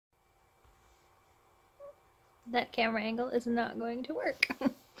That camera angle is not going to work.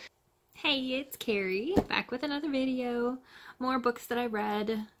 Hey, it's Carrie, back with another video. More books that I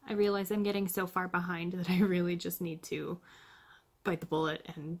read. I realize I'm getting so far behind that I really just need to bite the bullet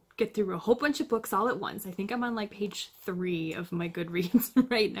and get through a whole bunch of books all at once. I think I'm on like page 3 of my Goodreads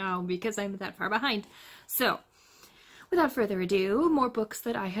right now because I'm that far behind. So, without further ado, more books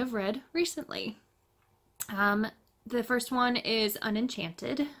that I have read recently. The first one is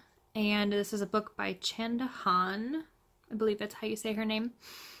Unenchanted, and this is a book by Chanda Hahn. I believe that's how you say her name.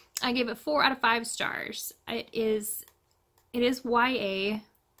 I gave it 4 out of 5 stars. It is YA.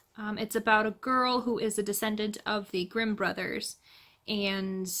 It's about a girl who is a descendant of the Grimm brothers,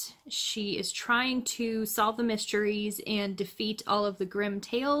 and she is trying to solve the mysteries and defeat all of the Grimm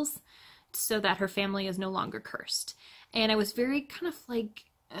tales so that her family is no longer cursed. And I was very kind of like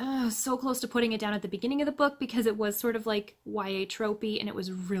so close to putting it down at the beginning of the book because it was sort of like YA tropey and it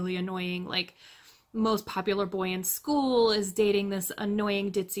was really annoying. Like, most popular boy in school is dating this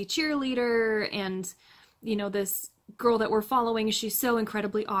annoying ditzy cheerleader, and you know, this girl that we're following, she's so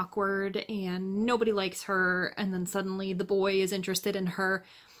incredibly awkward and nobody likes her, and then suddenly the boy is interested in her.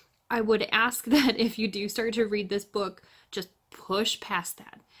 I would ask that if you do start to read this book, just push past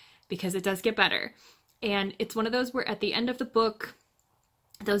that because it does get better. And it's one of those where at the end of the book,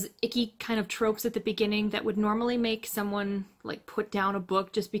 those icky kind of tropes at the beginning that would normally make someone like put down a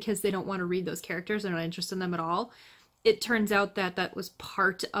book just because they don't want to read those characters, they're not interested in them at all. It turns out that that was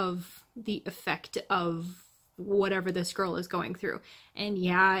part of the effect of whatever this girl is going through. And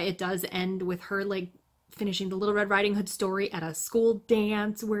yeah, it does end with her like finishing the Little Red Riding Hood story at a school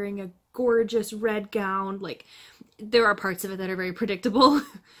dance wearing a gorgeous red gown. Like, there are parts of it that are very predictable,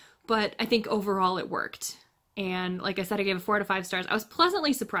 but I think overall it worked. And like I said, I gave it 4 out of 5 stars. I was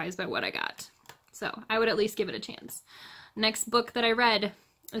pleasantly surprised by what I got. So I would at least give it a chance. Next book that I read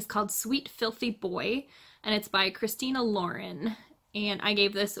is called Sweet Filthy Boy, and it's by Christina Lauren. And I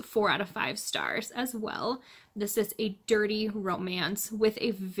gave this 4 out of 5 stars as well. This is a dirty romance with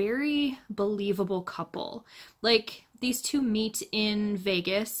a very believable couple. Like, these two meet in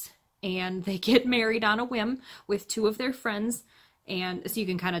Vegas and they get married on a whim with 2 of their friends. And so you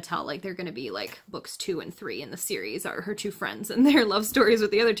can kind of tell, like, they're going to be, like, books 2 and 3 in the series are her 2 friends and their love stories with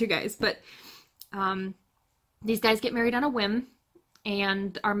the other 2 guys. But these guys get married on a whim,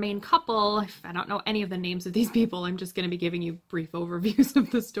 and our main couple, I don't know any of the names of these people, I'm just going to be giving you brief overviews of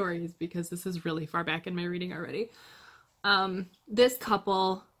the stories because this is really far back in my reading already. This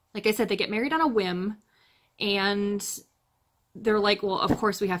couple, like I said, they get married on a whim, and they're like, well, of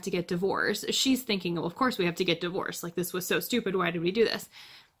course we have to get divorced. She's thinking, well, of course we have to get divorced. Like, this was so stupid. Why did we do this?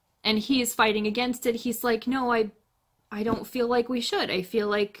 And he's fighting against it. He's like, no, I don't feel like we should. I feel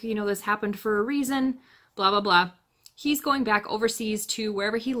like, you know, this happened for a reason, blah, blah, blah. He's going back overseas to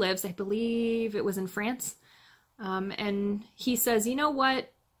wherever he lives. I believe it was in France. And he says, you know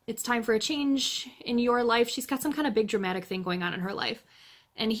what? It's time for a change in your life. She's got some kind of big dramatic thing going on in her life.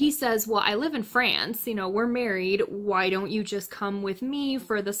 And he says, well, I live in France, you know, we're married, why don't you just come with me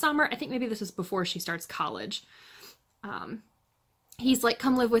for the summer? I think maybe this is before she starts college. He's like,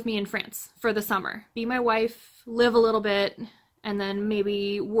 come live with me in France for the summer. Be my wife, live a little bit, and then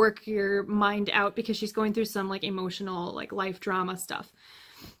maybe work your mind out because she's going through some, like, emotional, like, life drama stuff.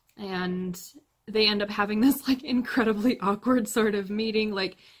 And they end up having this, like, incredibly awkward sort of meeting.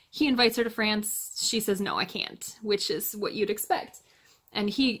 Like, he invites her to France, she says, no, I can't, which is what you'd expect. And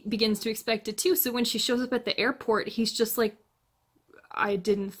he begins to expect it too. So when she shows up at the airport, he's just like, I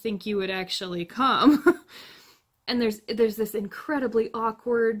didn't think you would actually come. And there's this incredibly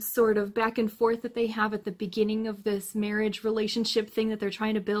awkward sort of back and forth that they have at the beginning of this marriage relationship thing that they're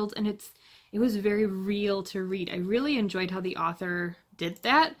trying to build. And it was very real to read. I really enjoyed how the author did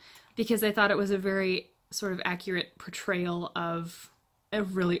that because I thought it was a very sort of accurate portrayal of a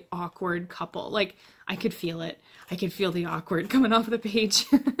really awkward couple. Like, I could feel it. I could feel the awkward coming off the page.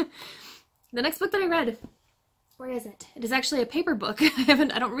 The next book that I read, where is it? It is actually a paper book. I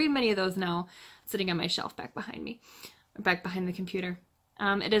don't read many of those now. It's sitting on my shelf back behind me, or back behind the computer.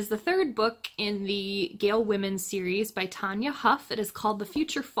 It is the 3rd book in the Gale Women series by Tanya Huff. It is called The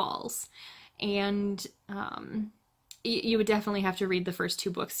Future Falls. And you would definitely have to read the first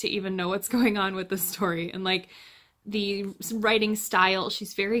 2 books to even know what's going on with the story. And like, the writing style,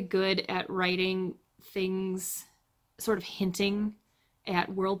 she's very good at writing things sort of hinting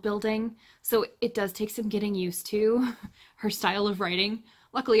at world building, so it does take some getting used to her style of writing.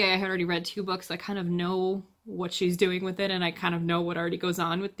 Luckily, I had already read 2 books, so I kind of know what she's doing with it, and I kind of know what already goes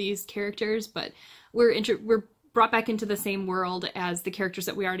on with these characters, but we're brought back into the same world as the characters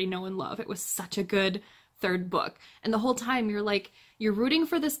that we already know and love. It was such a good 3rd book, and the whole time you're like, you're rooting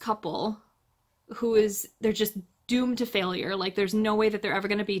for this couple, they're just doomed to failure. Like, there's no way that they're ever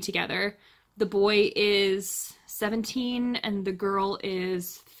going to be together. The boy is 17 and the girl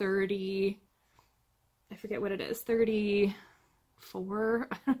is 30. I forget what it is, 34.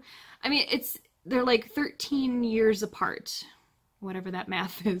 I mean, they're like 13 years apart, whatever that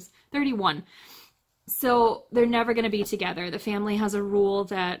math is, 31. So they're never going to be together. The family has a rule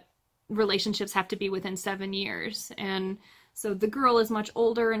that relationships have to be within 7 years. And so the girl is much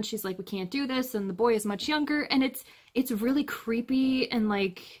older and she's like, we can't do this. And the boy is much younger. And it's really creepy and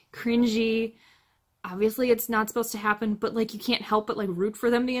like cringy. Obviously it's not supposed to happen, but like you can't help but like root for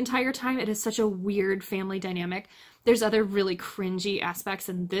them the entire time. It is such a weird family dynamic. There's other really cringy aspects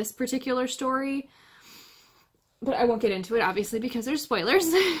in this particular story, but I won't get into it obviously because there's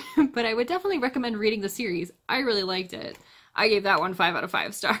spoilers. But I would definitely recommend reading the series. I really liked it. I gave that one 5 out of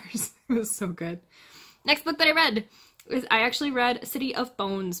 5 stars. It was so good. Next book that I read is I actually read City of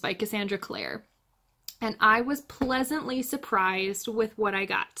Bones by Cassandra Clare. And I was pleasantly surprised with what I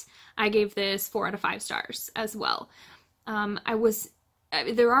got. I gave this 4 out of 5 stars as well.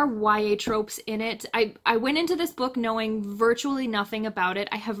 There are YA tropes in it. I went into this book knowing virtually nothing about it.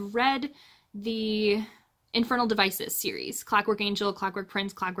 I have read the Infernal Devices series, Clockwork Angel, Clockwork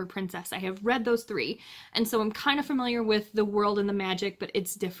Prince, Clockwork Princess. I have read those 3. And so I'm kind of familiar with the world and the magic, but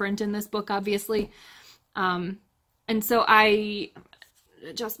it's different in this book, obviously. And so I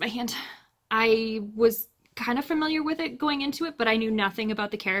was kind of familiar with it going into it, but I knew nothing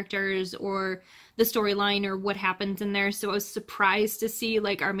about the characters or the storyline or what happens in there. So I was surprised to see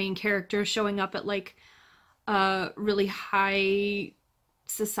like our main character showing up at like a really high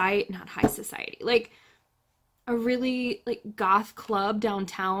society, not high society, like a really like goth club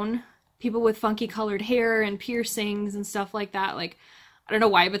downtown, people with funky colored hair and piercings and stuff like that. Like, I don't know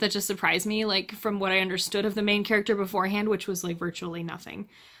why, but that just surprised me, like from what I understood of the main character beforehand, which was like virtually nothing.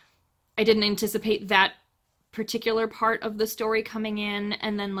 I didn't anticipate that particular part of the story coming in,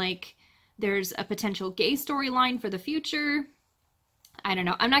 and then like there's a potential gay storyline for the future. I don't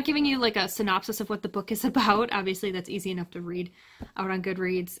know. I'm not giving you like a synopsis of what the book is about. Obviously that's easy enough to read out on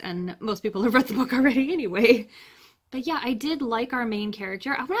Goodreads, and most people have read the book already anyway. But yeah, I did like our main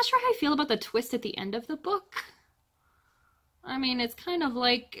character. I'm not sure how I feel about the twist at the end of the book. I mean, it's kind of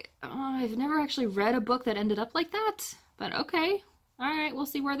like, I've never actually read a book that ended up like that, but okay. All right, we'll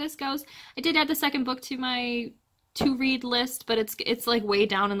see where this goes. I did add the second book to my to-read list, but it's like way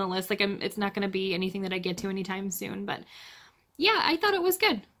down in the list. Like it's not going to be anything that I get to anytime soon. But yeah, I thought it was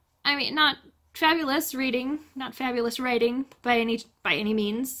good. I mean, not fabulous reading, not fabulous writing by any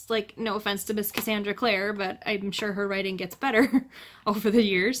means. Like, no offense to Miss Cassandra Clare, but I'm sure her writing gets better over the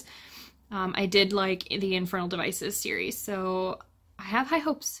years. I did like the Infernal Devices series, so I have high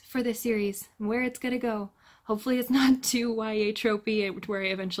hopes for this series and where it's going to go. Hopefully it's not too YA tropey where I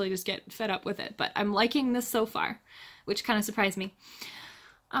eventually just get fed up with it, but I'm liking this so far, which kind of surprised me.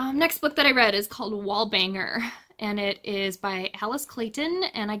 Next book that I read is called Wallbanger, and it is by Alice Clayton,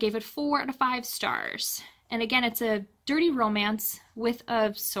 and I gave it 4 out of 5 stars. And again, it's a dirty romance with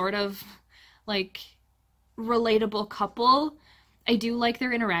a sort of like relatable couple. I do like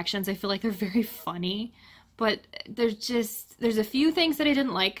their interactions. I feel like they're very funny, but there's a few things that I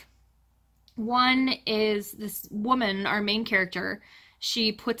didn't like. One is this woman, our main character,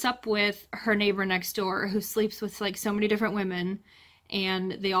 she puts up with her neighbor next door who sleeps with like so many different women,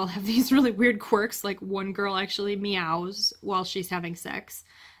 and they all have these really weird quirks. Like one girl actually meows while she's having sex.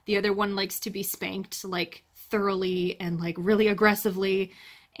 The other one likes to be spanked like thoroughly and like really aggressively.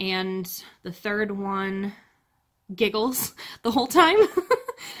 And the third one giggles the whole time.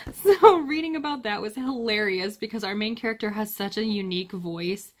 So reading about that was hilarious because our main character has such a unique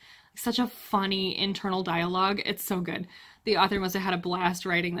voice. Such a funny internal dialogue. It's so good. The author must have had a blast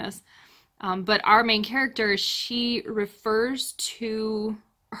writing this. But our main character, she refers to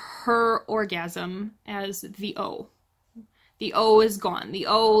her orgasm as the O. The O is gone. The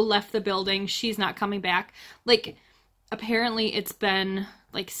O left the building. She's not coming back. Like, apparently it's been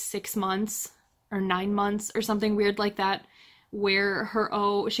like 6 months or 9 months or something weird like that, where her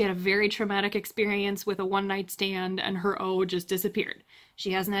O, she had a very traumatic experience with a one-night stand, and her O just disappeared.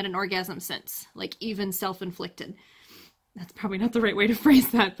 She hasn't had an orgasm since, like even self-inflicted. That's probably not the right way to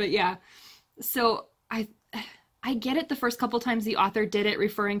phrase that, but yeah. So I get it the first couple times the author did it,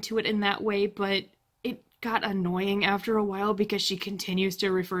 referring to it in that way, but it got annoying after a while because she continues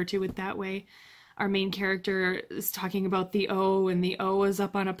to refer to it that way. Our main character is talking about the O, and the O is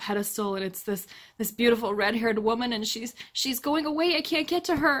up on a pedestal, and it's this beautiful red-haired woman, and she's going away. I can't get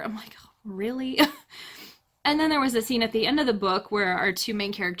to her. I'm like, oh, really? And then there was a scene at the end of the book where our two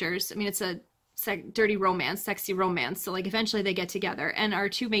main characters, I mean, it's a dirty romance, sexy romance, so like eventually they get together, and our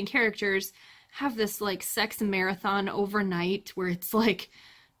two main characters have this like sex marathon overnight where it's like,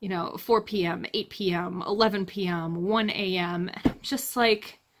 you know, 4 p.m., 8 p.m., 11 p.m., 1 a.m. And I'm just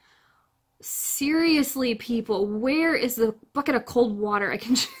like, seriously, people, where is the bucket of cold water I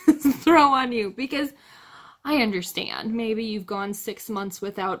can just throw on you? Because I understand maybe you've gone 6 months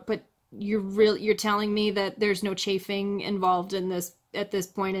without, but you're telling me that there's no chafing involved in this at this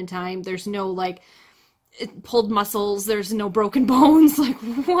point in time. There's no like pulled muscles, there's no broken bones. Like,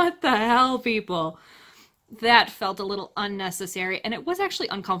 what the hell, people? That felt a little unnecessary, and it was actually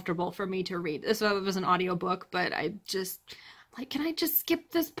uncomfortable for me to read. This was an audiobook, but I just like, can I just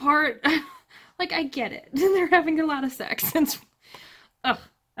skip this part? Like, I get it. They're having a lot of sex. Ugh,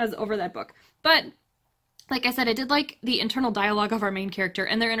 I was over that book. But like I said, I did like the internal dialogue of our main character,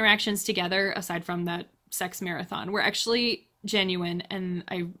 and their interactions together, aside from that sex marathon, were actually genuine, and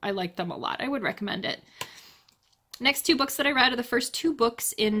I liked them a lot. I would recommend it. Next 2 books that I read are the first 2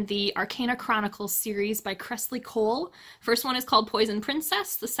 books in the Arcana Chronicles series by Kresley Cole. First one is called Poison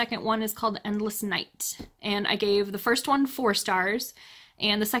Princess. The second one is called Endless Night. And I gave the first one 4 stars,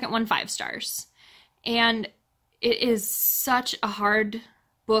 and the second one 5 stars. And it is such a hard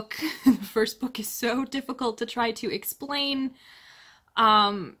book. The first book is so difficult to try to explain,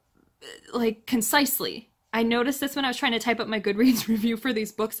 like, concisely. I noticed this when I was trying to type up my Goodreads review for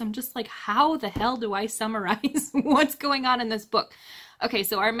these books. I'm just like, how the hell do I summarize what's going on in this book? Okay,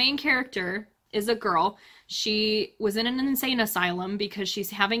 so our main character is a girl. She was in an insane asylum because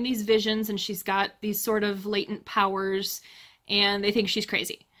she's having these visions and she's got these sort of latent powers, and they think she's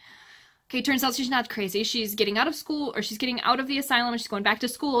crazy. Okay, turns out she's not crazy. She's getting out of school, or she's getting out of the asylum, and she's going back to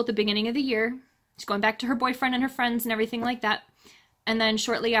school at the beginning of the year. She's going back to her boyfriend and her friends and everything like that. And then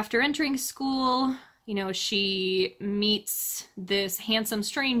shortly after entering school, you know, she meets this handsome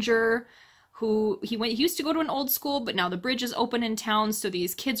stranger who he used to go to an old school, but now the bridge is open in town, so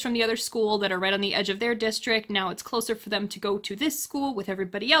these kids from the other school that are right on the edge of their district, now it's closer for them to go to this school with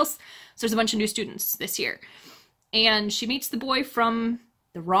everybody else. So there's a bunch of new students this year. And she meets the boy from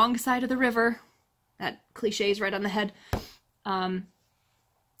the wrong side of the river. That cliche is right on the head.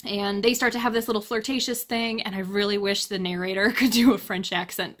 And they start to have this little flirtatious thing, and I really wish the narrator could do a French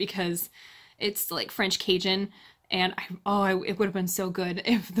accent, because it's like French Cajun, and it would have been so good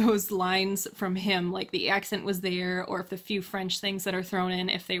if those lines from him, like the accent was there, or if the few French things that are thrown in,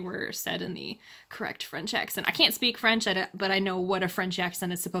 if they were said in the correct French accent. I can't speak French, but I know what a French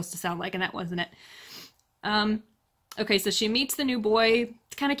accent is supposed to sound like, and that wasn't it. Okay, so she meets the new boy.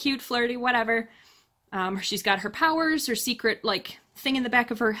 It's kind of cute, flirty, whatever. She's got her powers, her secret, like, thing in the back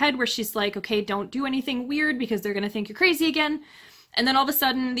of her head where she's like, okay, don't do anything weird because they're gonna think you're crazy again. And then all of a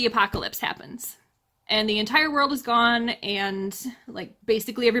sudden, the apocalypse happens. And the entire world is gone, and, like,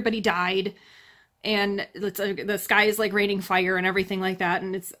 basically everybody died. And the sky is, like, raining fire and everything like that.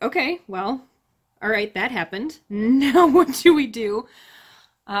 And it's, okay, well, all right, that happened. Now what do we do?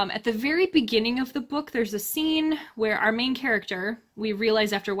 At the very beginning of the book, there's a scene where our main character, we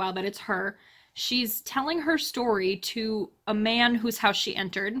realize after a while that it's her, she's telling her story to a man whose house she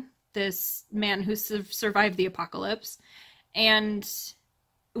entered, this man who survived the apocalypse. And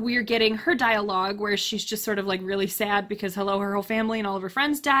we're getting her dialogue where she's just sort of like really sad because, hello, her whole family and all of her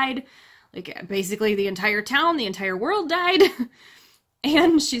friends died. Like, basically the entire town, the entire world died.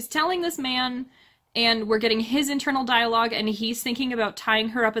 And she's telling this man, and we're getting his internal dialogue, and he's thinking about tying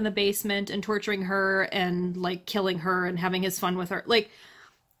her up in the basement and torturing her and, like, killing her and having his fun with her. Like,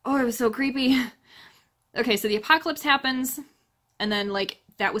 oh, it was so creepy. Okay, so the apocalypse happens, and then, like,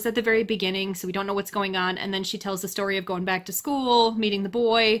 that was at the very beginning, so we don't know what's going on. And then she tells the story of going back to school, meeting the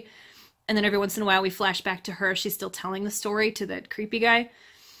boy, and then every once in a while we flash back to her. She's still telling the story to that creepy guy.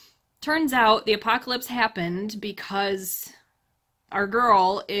 Turns out the apocalypse happened because our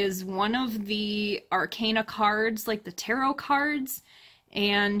girl is one of the Arcana cards, like the tarot cards,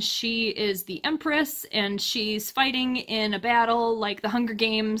 and she is the Empress, and she's fighting in a battle like the Hunger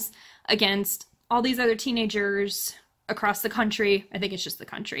Games against all these other teenagers across the country. I think it's just the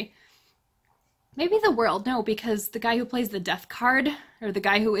country. Maybe the world. No, because the guy who plays the death card, or the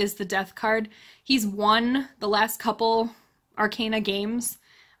guy who is the death card, he's won the last couple Arcana games.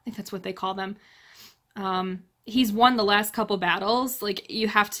 I think that's what they call them. He's won the last couple battles. Like, you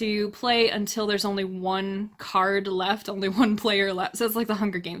have to play until there's only one card left, only one player left. So it's like the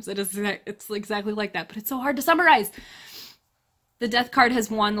Hunger Games. It's exactly like that, but it's so hard to summarize. The death card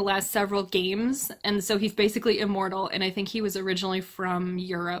has won the last several games, and so he's basically immortal, and I think he was originally from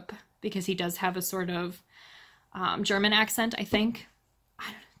Europe, because he does have a sort of German accent, I think. I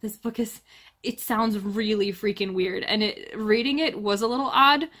don't know, this book it sounds really freaking weird, and reading it was a little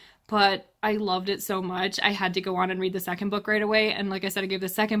odd, but I loved it so much. I had to go on and read the second book right away. And like I said, I gave the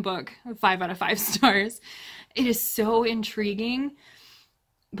second book 5 out of 5 stars. It is so intriguing,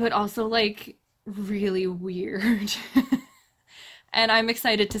 but also like really weird. And I'm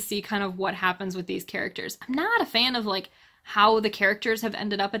excited to see kind of what happens with these characters. I'm not a fan of like how the characters have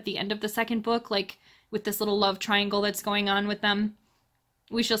ended up at the end of the second book, like with this little love triangle that's going on with them.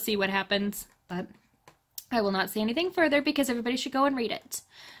 We shall see what happens, but I will not say anything further because everybody should go and read it.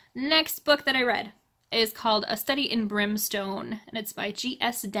 Next book that I read is called A Study in Brimstone, and it's by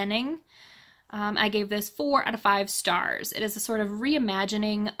G.S. Denning. I gave this 4 out of 5 stars. It is a sort of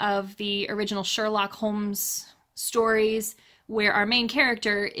reimagining of the original Sherlock Holmes stories, where our main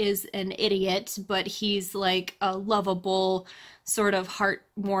character is an idiot, but he's like a lovable, sort of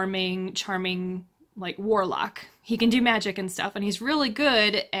heartwarming, charming, like warlock. He can do magic and stuff, and he's really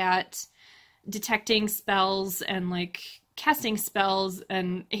good at detecting spells and like casting spells,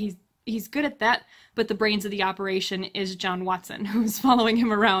 and he's good at that, but the brains of the operation is John Watson, who's following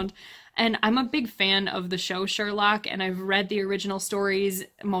him around. And I'm a big fan of the show Sherlock, and I've read the original stories,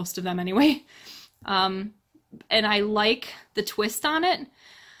 most of them anyway. And I like the twist on it.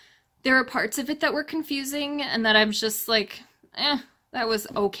 There are parts of it that were confusing and that I'm just like, that was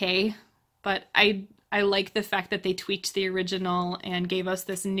okay. But I like the fact that they tweaked the original and gave us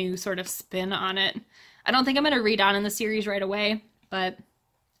this new sort of spin on it. I don't think I'm going to read on in the series right away, but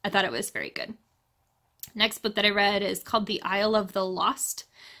I thought it was very good. Next book that I read is called The Isle of the Lost,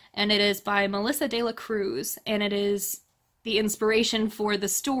 and it is by Melissa de la Cruz, and it is the inspiration for the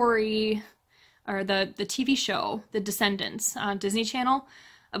story, or the TV show, The Descendants, on Disney Channel,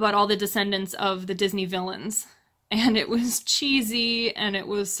 about all the descendants of the Disney villains. And it was cheesy, and it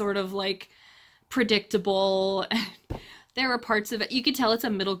was sort of like predictable. There were parts of it, you could tell it's a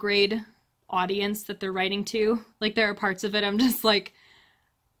middle grade audience that they're writing to. Like, there are parts of it I'm just like,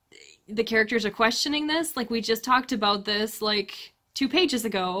 the characters are questioning this? Like, we just talked about this like 2 pages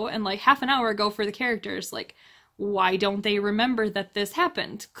ago, and like half an hour ago for the characters. Like, why don't they remember that this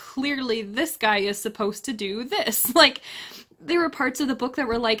happened? Clearly this guy is supposed to do this. Like, there were parts of the book that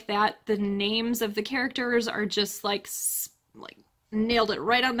were like that. The names of the characters are just like nailed it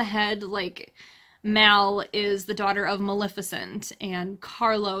right on the head. Like, Mal is the daughter of Maleficent, and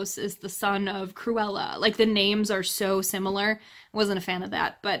Carlos is the son of Cruella. Like, the names are so similar. I wasn't a fan of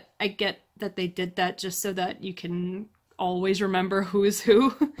that, but I get that they did that just so that you can always remember who is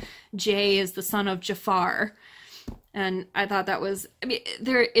who. Jay is the son of Jafar. And I thought that was, I mean,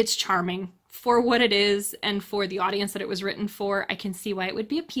 it's charming for what it is and for the audience that it was written for. I can see why it would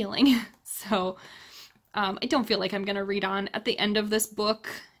be appealing. So I don't feel like I'm going to read on. At the end of this book,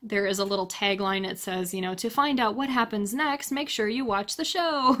 there is a little tagline. It says, you know, to find out what happens next, make sure you watch the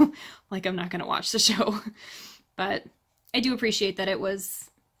show. Like, I'm not going to watch the show. But I do appreciate that it was,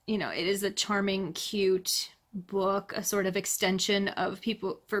 you know, it is a charming, cute book, a sort of extension of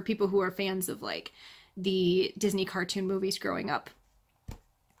for people who are fans of like the Disney cartoon movies growing up.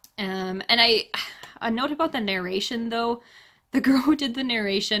 And a note about the narration though, the girl who did the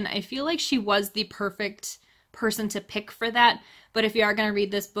narration, I feel like she was the perfect person to pick for that. But if you are going to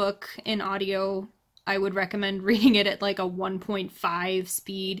read this book in audio, I would recommend reading it at like a 1.5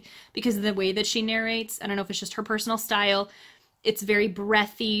 speed, because of the way that she narrates. I don't know if it's just her personal style. It's very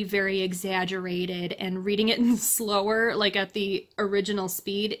breathy, very exaggerated, and reading it in slower, like at the original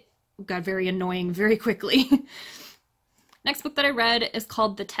speed, got very annoying very quickly. Next book that I read is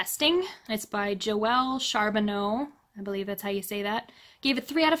called The Testing. It's by Joelle Charbonneau. I believe that's how you say that. Gave it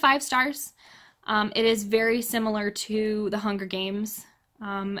 3 out of 5 stars. It is very similar to The Hunger Games.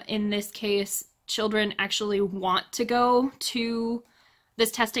 In this case, children actually want to go to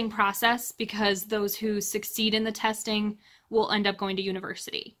this testing process because those who succeed in the testing will end up going to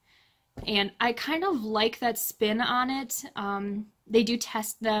university. And I kind of like that spin on it. They do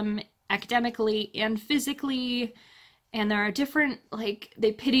test them academically and physically, and there are different, like,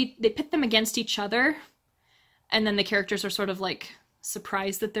 they pit them against each other, and then the characters are sort of like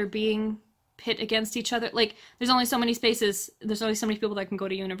surprised that they're being pit against each other. Like, there's only so many spaces, there's only so many people that can go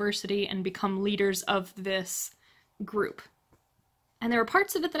to university and become leaders of this group. And there were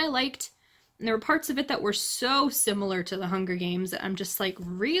parts of it that I liked, and there were parts of it that were so similar to The Hunger Games that I'm just like,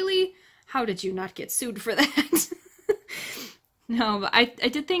 really? How did you not get sued for that? No, but I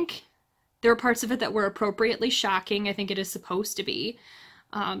did think there were parts of it that were appropriately shocking. I think it is supposed to be.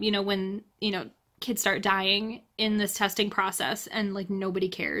 You know, when, you know, kids start dying in this testing process and like nobody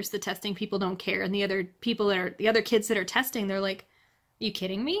cares. The testing people don't care. And the other kids that are testing, they're like, are you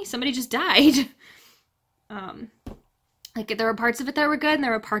kidding me? Somebody just died. Like, there were parts of it that were good and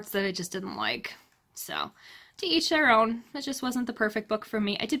there were parts that I just didn't like. So to each their own. It just wasn't the perfect book for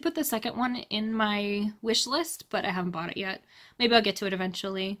me. I did put the second one in my wish list, but I haven't bought it yet. Maybe I'll get to it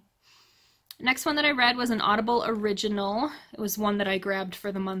eventually. Next one that I read was an Audible original. It was one that I grabbed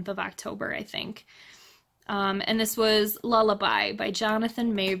for the month of October, I think. And this was Lullaby by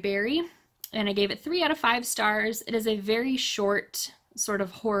Jonathan Maberry, and I gave it 3 out of 5 stars. It is a very short sort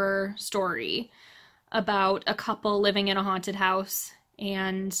of horror story about a couple living in a haunted house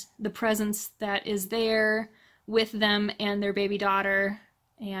and the presence that is there with them and their baby daughter,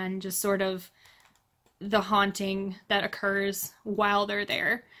 and just sort of the haunting that occurs while they're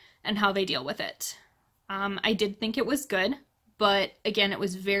there and how they deal with it. I did think it was good, but again, it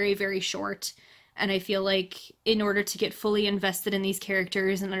was very, very short. And I feel like in order to get fully invested in these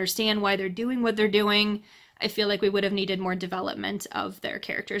characters and understand why they're doing what they're doing, I feel like we would have needed more development of their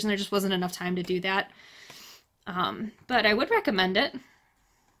characters, and there just wasn't enough time to do that. But I would recommend it.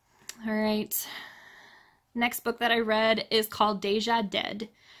 All right. Next book that I read is called Deja Dead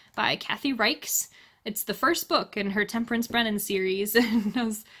by Kathy Reichs. It's the first book in her Temperance Brennan series, and I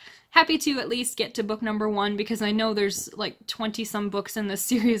was happy to at least get to book number 1 because I know there's like 20-some books in this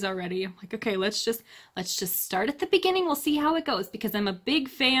series already. I'm like, okay, let's just start at the beginning. We'll see how it goes, because I'm a big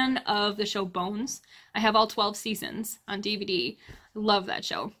fan of the show Bones. I have all 12 seasons on DVD. I love that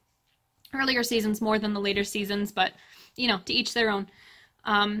show. Earlier seasons more than the later seasons, but you know, to each their own.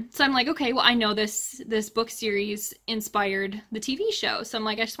 So I'm like, okay, well, I know this book series inspired the TV show, so I'm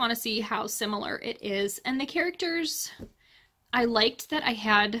like, I just want to see how similar it is. And the characters, I liked that I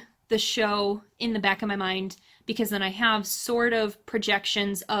had the show in the back of my mind, because then I have sort of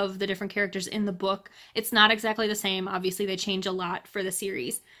projections of the different characters in the book. It's not exactly the same. Obviously, they change a lot for the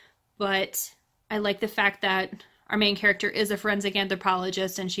series, but I like the fact that our main character is a forensic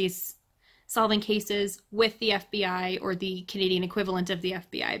anthropologist, and she's solving cases with the FBI, or the Canadian equivalent of the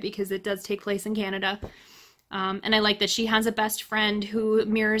FBI, because it does take place in Canada. And I like that she has a best friend who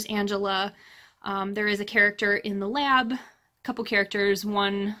mirrors Angela. There is a character in the lab, a couple characters,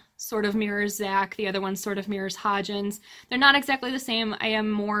 one sort of mirrors Zach, the other one sort of mirrors Hodgins. They're not exactly the same. I am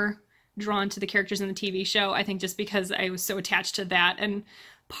more drawn to the characters in the TV show, I think, just because I was so attached to that, and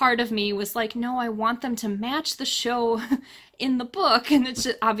part of me was like, no, I want them to match the show in the book, and it's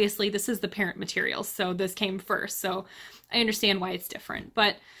just, obviously this is the parent material, so this came first, so I understand why it's different,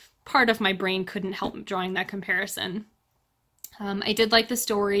 but part of my brain couldn't help drawing that comparison. I did like the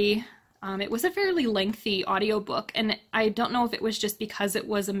story. It was a fairly lengthy audiobook, and I don't know if it was just because it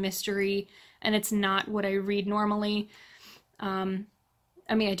was a mystery and it's not what I read normally.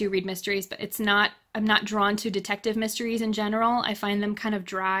 I mean, I do read mysteries, but I'm not drawn to detective mysteries in general. I find them kind of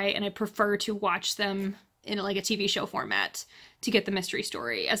dry, and I prefer to watch them in like a TV show format to get the mystery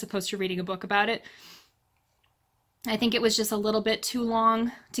story, as opposed to reading a book about it. I think it was just a little bit too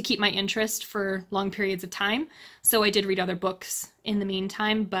long to keep my interest for long periods of time, so I did read other books in the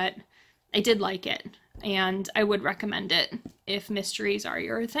meantime, but I did like it, and I would recommend it if mysteries are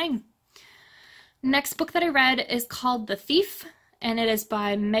your thing. Next book that I read is called The Thief, and it is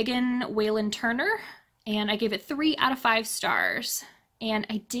by Megan Whalen Turner, and I gave it 3 out of 5 stars, and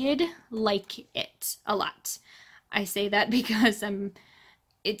I did like it a lot. I say that because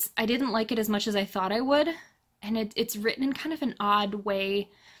I didn't like it as much as I thought I would, and it's written in kind of an odd way.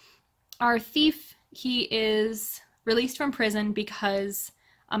 Our thief, he is released from prison because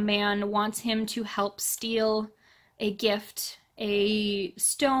a man wants him to help steal a gift, a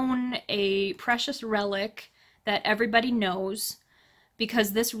stone, a precious relic that everybody knows,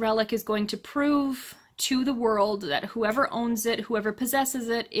 because this relic is going to prove to the world that whoever owns it, whoever possesses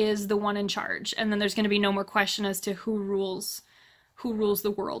it, is the one in charge. And then there's going to be no more question as to who rules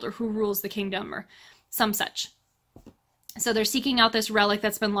the world, or who rules the kingdom, or some such. So they're seeking out this relic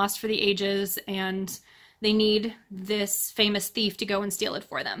that's been lost for the ages, and they need this famous thief to go and steal it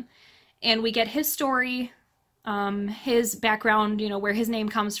for them. And we get his story, his background, you know, where his name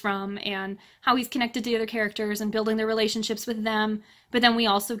comes from, and how he's connected to the other characters and building their relationships with them. But then we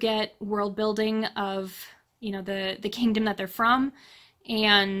also get world building of, you know, the kingdom that they're from,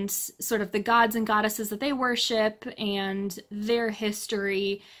 and sort of the gods and goddesses that they worship, and their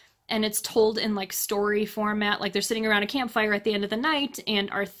history. And it's told in like story format, like they're sitting around a campfire at the end of the night, and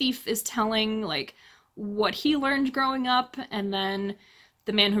our thief is telling like what he learned growing up, and then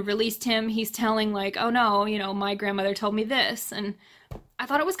the man who released him, he's telling like, oh no, you know, my grandmother told me this. And I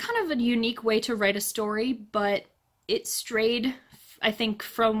thought it was kind of a unique way to write a story, but it strayed, I think,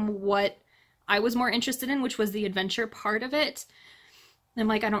 from what I was more interested in, which was the adventure part of it. I'm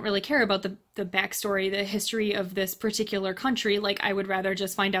like, I don't really care about the backstory, the history of this particular country. Like, I would rather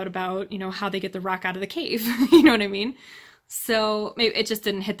just find out about, you know, how they get the rock out of the cave. You know what I mean? So maybe it just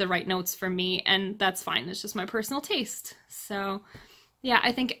didn't hit the right notes for me, and that's fine. It's just my personal taste. So yeah,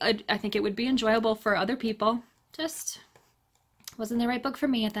 I think it would be enjoyable for other people. Just wasn't the right book for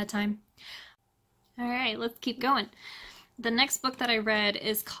me at that time. All right, let's keep going. The next book that I read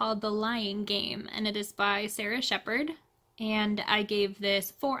is called The Lying Game, and it is by Sara Shepard, and I gave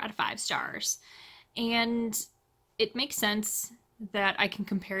this 4 out of 5 stars. And it makes sense that I can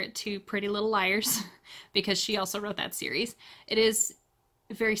compare it to Pretty Little Liars because she also wrote that series. It is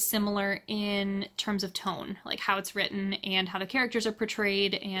very similar in terms of tone, like how it's written and how the characters are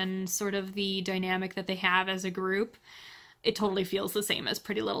portrayed and sort of the dynamic that they have as a group. It totally feels the same as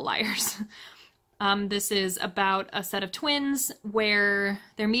Pretty Little Liars. This is about a set of twins where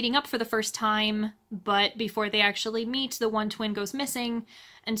they're meeting up for the first time, but before they actually meet, the one twin goes missing.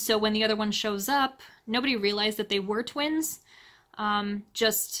 And so when the other one shows up, nobody realized that they were twins.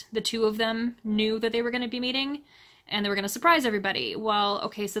 Just the two of them knew that they were going to be meeting, and they were going to surprise everybody. Well,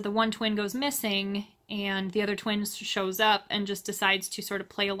 okay, so the one twin goes missing, and the other twin shows up and just decides to sort of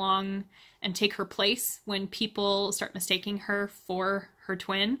play along and take her place when people start mistaking her for her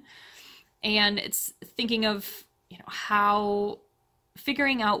twin. And it's thinking of, you know, how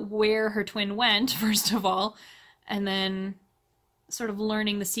figuring out where her twin went, first of all, and then sort of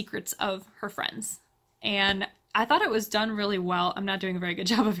learning the secrets of her friends. And I thought it was done really well. I'm not doing a very good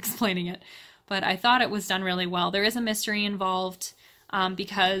job of explaining it, but I thought it was done really well. There is a mystery involved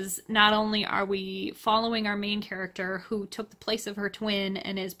because not only are we following our main character who took the place of her twin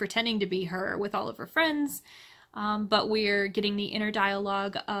and is pretending to be her with all of her friends, but we're getting the inner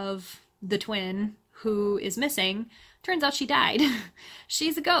dialogue of the twin who is missing. Turns out she died.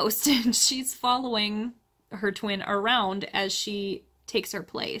 She's a ghost, and she's following her twin around as she takes her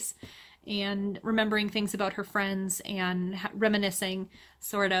place and remembering things about her friends and reminiscing,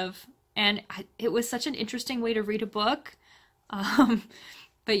 sort of. And it was such an interesting way to read a book.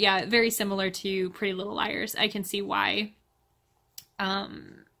 But yeah, very similar to Pretty Little Liars. I can see why.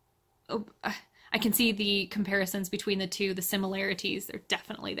 I can see the comparisons between the two, the similarities. They're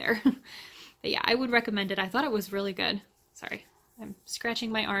definitely there. But yeah, I would recommend it. I thought it was really good. Sorry, I'm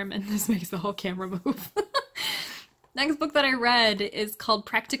scratching my arm and this makes the whole camera move. Next book that I read is called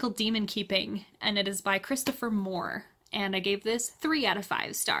Practical Demonkeeping, and it is by Christopher Moore, and I gave this 3 out of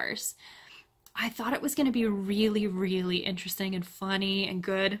 5 stars. I thought it was going to be really, really interesting and funny and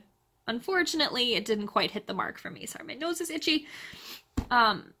good. Unfortunately, it didn't quite hit the mark for me. Sorry, my nose is itchy.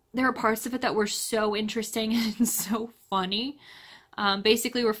 There are parts of it that were so interesting and so funny.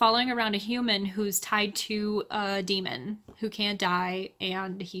 Basically, we're following around a human who's tied to a demon who can't die,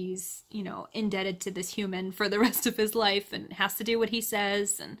 and he's, you know, indebted to this human for the rest of his life and has to do what he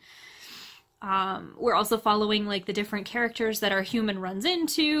says. And we're also following, like, the different characters that our human runs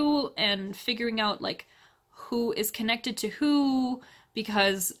into and figuring out, like, who is connected to who,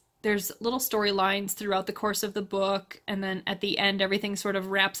 because there's little storylines throughout the course of the book, and then at the end everything sort of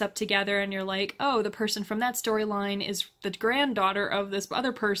wraps up together and you're like, oh, the person from that storyline is the granddaughter of this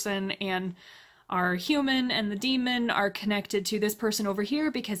other person, and our human and the demon are connected to this person over here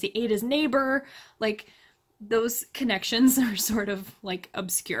because he ate his neighbor. Like, those connections are sort of, like,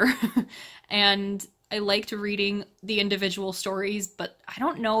 obscure. And I liked reading the individual stories, but I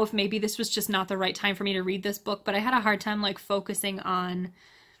don't know if maybe this was just not the right time for me to read this book, but I had a hard time, like, focusing on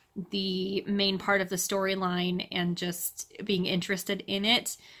the main part of the storyline and just being interested in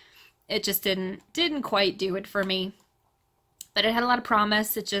it. It just didn't quite do it for me. But it had a lot of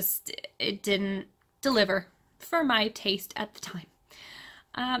promise. It didn't deliver for my taste at the time.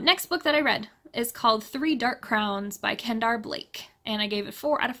 Next book that I read is called 3 Dark Crowns by Kendare Blake, and I gave it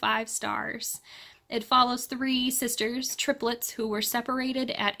 4 out of 5 stars. It follows 3 sisters, triplets, who were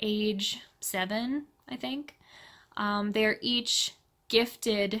separated at age 7, I think. They're each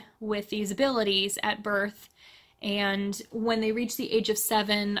gifted with these abilities at birth, and when they reach the age of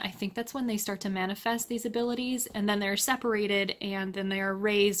 7, I think that's when they start to manifest these abilities, and then they're separated, and then they are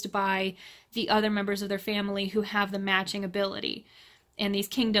raised by the other members of their family who have the matching ability, and these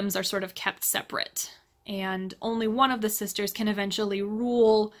kingdoms are sort of kept separate, and only one of the sisters can eventually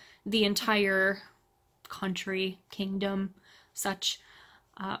rule the entire country, kingdom, such.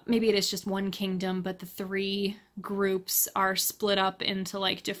 Maybe it is just one kingdom, but the 3 groups are split up into,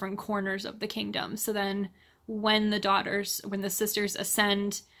 like, different corners of the kingdom. So then when the sisters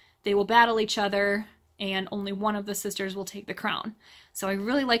ascend, they will battle each other, and only one of the sisters will take the crown. So I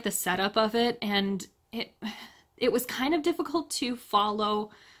really like the setup of it, and it was kind of difficult to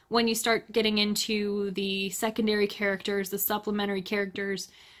follow when you start getting into the secondary characters, the supplementary characters.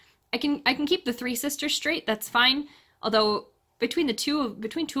 I can keep the 3 sisters straight, that's fine. Although between two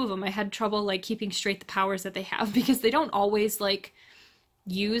of them, I had trouble like keeping straight the powers that they have, because they don't always like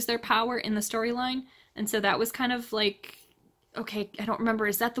use their power in the storyline. And so that was kind of like, okay, I don't remember,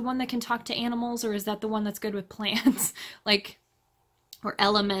 is that the one that can talk to animals, or is that the one that's good with plants? Like, or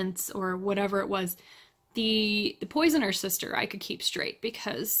elements, or whatever it was. The Poisoner sister I could keep straight,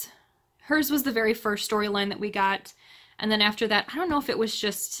 because hers was the very first storyline that we got. And then after that, I don't know if it was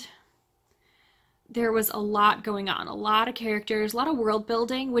just, there was a lot going on, a lot of characters, a lot of world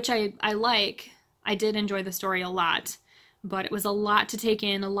building, which I like. I did enjoy the story a lot, but it was a lot to take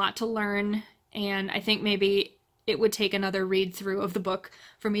in, a lot to learn, and I think maybe it would take another read through of the book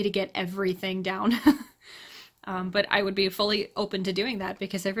for me to get everything down. But I would be fully open to doing that,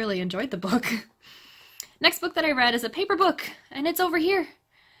 because I really enjoyed the book. Next book that I read is a paper book, and it's over here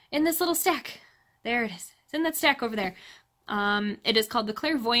in this little stack. There it is. It's in that stack over there. It is called The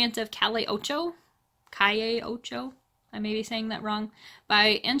Clairvoyant of Calle Ocho. Calle Ocho? I may be saying that wrong.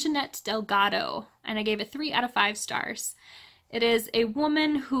 By Anjanette Delgado. And I gave it 3 out of 5 stars. It is a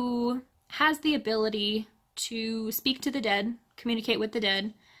woman who has the ability to speak to the dead, communicate with the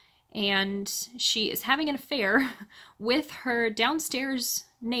dead, and she is having an affair with her downstairs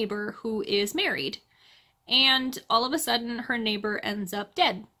neighbor who is married. And all of a sudden, her neighbor ends up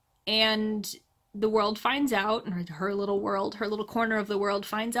dead. And the world finds out, or her little world, her little corner of the world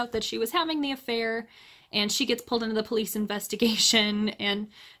finds out that she was having the affair, and she gets pulled into the police investigation, and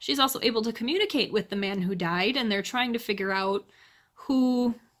she's also able to communicate with the man who died, and they're trying to figure out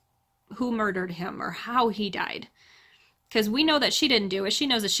who murdered him, or how he died. Because we know that she didn't do it. She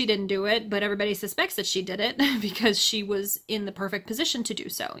knows that she didn't do it, but everybody suspects that she did it because she was in the perfect position to do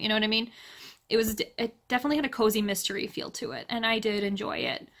so. You know what I mean? It definitely had a cozy mystery feel to it, and I did enjoy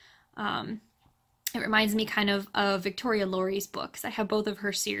it. It reminds me kind of Victoria Laurie's books. I have both of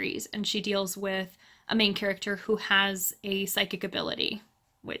her series, and she deals with a main character who has a psychic ability,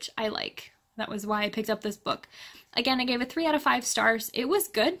 which I like. That was why I picked up this book. Again, I gave it 3 out of 5 stars. It was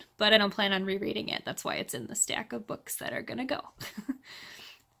good, but I don't plan on rereading it. That's why it's in the stack of books that are gonna go.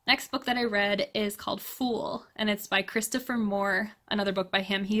 Next book that I read is called Fool, and it's by Christopher Moore, another book by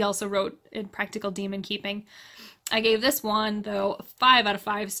him. He also wrote in Practical Demonkeeping. I gave this one, though, 5 out of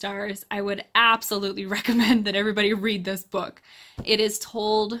 5 stars. I would absolutely recommend that everybody read this book. It is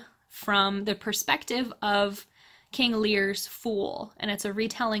told from the perspective of King Lear's Fool, and it's a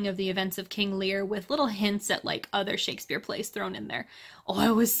retelling of the events of King Lear with little hints at like other Shakespeare plays thrown in there. Oh,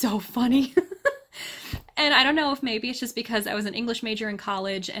 it was so funny. And I don't know if maybe it's just because I was an English major in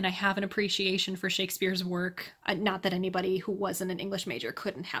college and I have an appreciation for Shakespeare's work. Not that anybody who wasn't an English major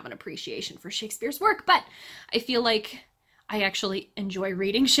couldn't have an appreciation for Shakespeare's work, but I feel like I actually enjoy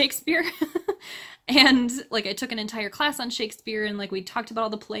reading Shakespeare. And like I took an entire class on Shakespeare, and like we talked about all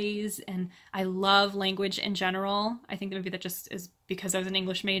the plays, and I love language in general. I think maybe that just is because I was an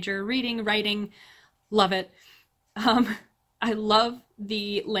English major. Reading, writing, love it. I love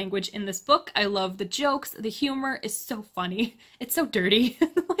the language in this book. I love the jokes. The humor is so funny. It's so dirty,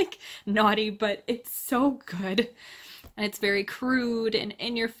 like naughty, but it's so good. And it's very crude and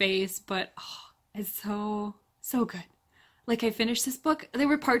in your face, but oh, it's so good. Like I finished this book. There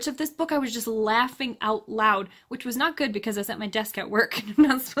were parts of this book I was just laughing out loud, which was not good because I was at my desk at work and I'm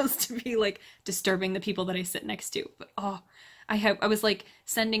not supposed to be like disturbing the people that I sit next to. But oh, I was like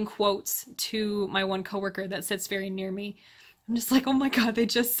sending quotes to my one coworker that sits very near me. I'm just like, oh my god, they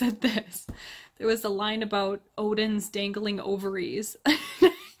just said this. There was a line about Odin's dangling ovaries.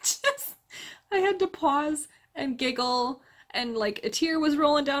 I had to pause and giggle, and like a tear was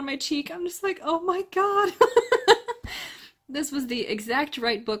rolling down my cheek. I'm just like, oh my god. This was the exact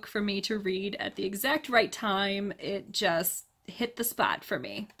right book for me to read at the exact right time. It just hit the spot for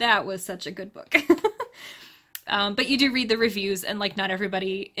me. That was such a good book. But you do read the reviews, and like not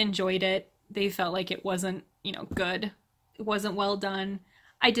everybody enjoyed it. They felt like it wasn't, good. It wasn't well done.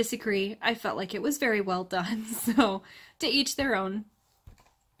 I disagree. I felt like it was very well done. So to each their own.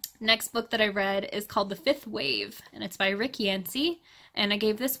 Next book that I read is called The Fifth Wave, and it's by Rick Yancey, and I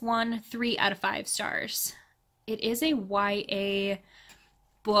gave this one 3 out of 5 stars. It is a YA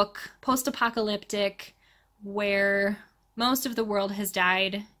book, post-apocalyptic, where most of the world has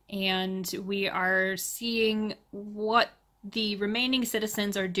died, and we are seeing what the remaining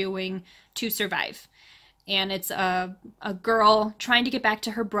citizens are doing to survive. And it's a girl trying to get back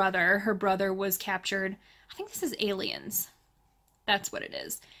to her brother. Her brother was captured. I think this is aliens. That's what it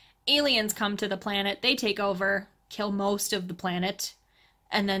is. Aliens come to the planet, they take over, kill most of the planet,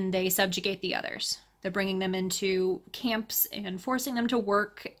 and then they subjugate the others. They're bringing them into camps and forcing them to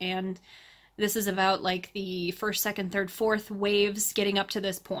work, and this is about like the first, second, third, fourth waves getting up to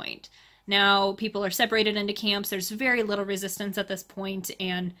this point. Now people are separated into camps. There's very little resistance at this point,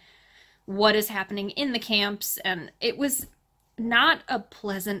 and what is happening in the camps. And it was not a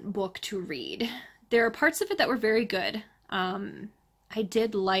pleasant book to read. There are parts of it that were very good. I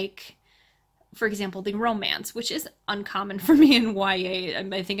did like, for example, the romance, which is uncommon for me in YA.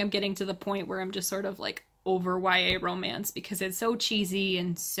 I think I'm getting to the point where I'm just sort of like over YA romance because it's so cheesy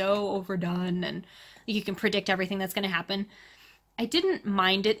and so overdone, and you can predict everything that's going to happen. I didn't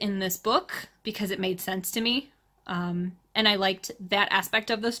mind it in this book because it made sense to me. And I liked that aspect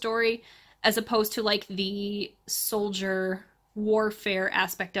of the story as opposed to like the soldier warfare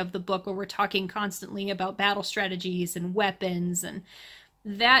aspect of the book where we're talking constantly about battle strategies and weapons, and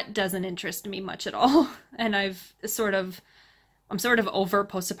that doesn't interest me much at all. And I'm sort of over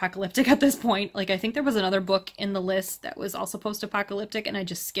post-apocalyptic at this point. Like, I think there was another book in the list that was also post-apocalyptic and I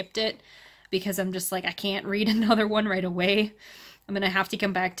just skipped it because I'm just like, I can't read another one right away. I'm gonna have to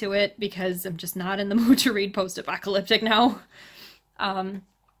come back to it because I'm just not in the mood to read post-apocalyptic now.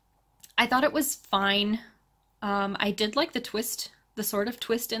 I thought it was fine. I did like the twist, the sort of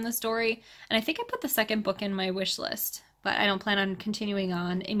twist in the story, and I think I put the second book in my wish list, but I don't plan on continuing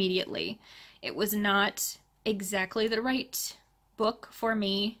on immediately. It was not exactly the right book for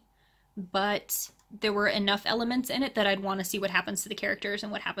me, but there were enough elements in it that I'd want to see what happens to the characters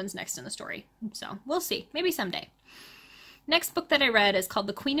and what happens next in the story. So we'll see, maybe someday. Next book that I read is called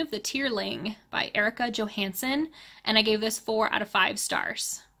The Queen of the Tearling by Erika Johansson, and I gave this 4 out of 5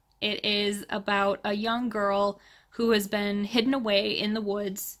 stars. It is about a young girl who has been hidden away in the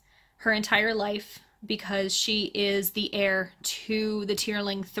woods her entire life because she is the heir to the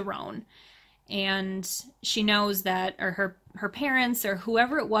Tearling throne. And she knows that, or her parents, or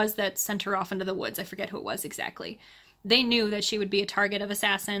whoever it was that sent her off into the woods, I forget who it was exactly, they knew that she would be a target of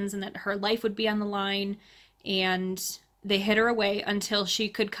assassins and that her life would be on the line, and they hid her away until she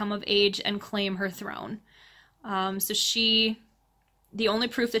could come of age and claim her throne. The only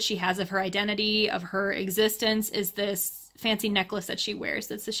proof that she has of her identity, of her existence, is this fancy necklace that she wears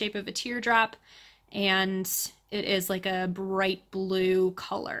that's the shape of a teardrop, and it is like a bright blue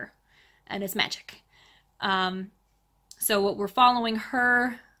color, and it's magic. So what we're following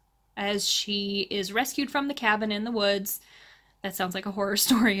her as she is rescued from the cabin in the woods. That sounds like a horror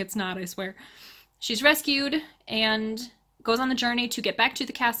story. It's not, I swear. She's rescued and goes on the journey to get back to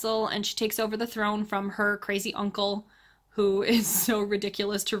the castle, and she takes over the throne from her crazy uncle, who is so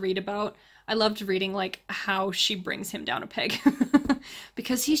ridiculous to read about. I loved reading, like, how she brings him down a peg.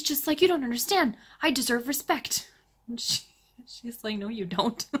 Because he's just like, you don't understand. I deserve respect. And she's like, no, you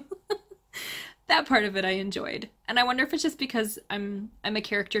don't. That part of it I enjoyed. And I wonder if it's just because I'm a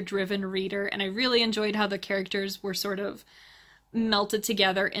character-driven reader, and I really enjoyed how the characters were sort of melted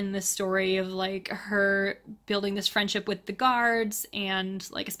together in this story of, like, her building this friendship with the guards, and,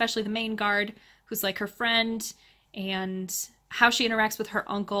 like, especially the main guard, who's, like, her friend, and how she interacts with her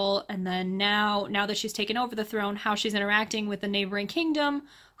uncle, and then now that she's taken over the throne, how she's interacting with the neighboring kingdom,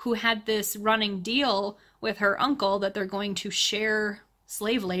 who had this running deal with her uncle that they're going to share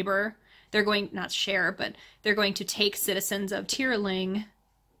slave labor. They're going, not share, but they're going to take citizens of Tearling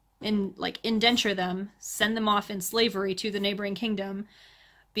and, like, indenture them, send them off in slavery to the neighboring kingdom,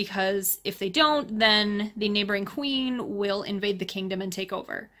 because if they don't, then the neighboring queen will invade the kingdom and take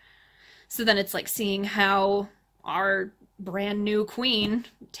over. So then it's like seeing how our brand new queen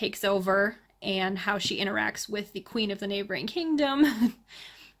takes over and how she interacts with the queen of the neighboring kingdom.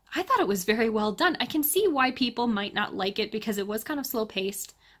 I thought it was very well done. I can see why people might not like it because it was kind of slow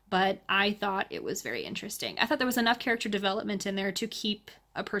paced, but I thought it was very interesting. I thought there was enough character development in there to keep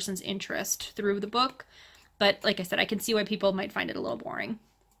a person's interest through the book, but like I said, I can see why people might find it a little boring.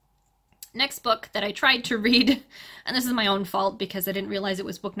 Next book that I tried to read, and this is my own fault because I didn't realize it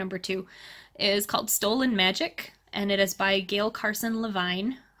was book number 2, is called Stolen Magic, and it is by Gail Carson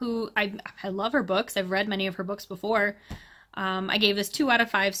Levine, who I love her books. I've read many of her books before. I gave this 2 out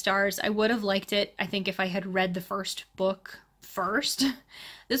of 5 stars. I would have liked it, I think, if I had read the first book first.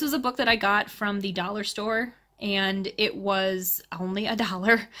 This was a book that I got from the dollar store, and it was only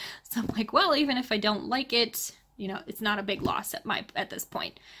 $1. So I'm like, well, even if I don't like it, you know, it's not a big loss at this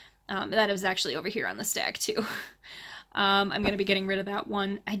point. That is actually over here on the stack too. I'm going to be getting rid of that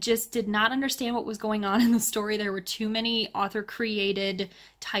one. I just did not understand what was going on in the story. There were too many author-created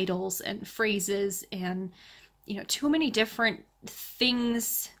titles and phrases and, you know, too many different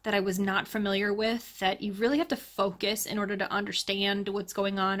things that I was not familiar with that you really have to focus in order to understand what's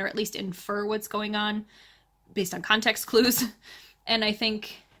going on, or at least infer what's going on based on context clues. And I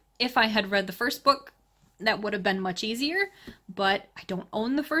think if I had read the first book, that would have been much easier, but I don't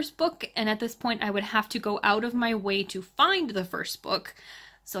own the first book, and at this point I would have to go out of my way to find the first book.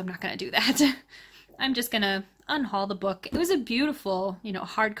 so I'm not going to do that. I'm just going to unhaul the book. It was a beautiful, you know,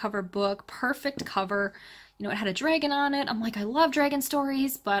 hardcover book, perfect cover. You know, it had a dragon on it. I'm like, I love dragon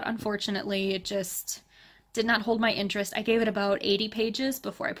stories, but unfortunately it just did not hold my interest. I gave it about 80 pages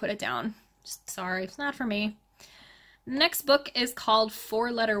before I put it down. Just sorry, it's not for me. Next book is called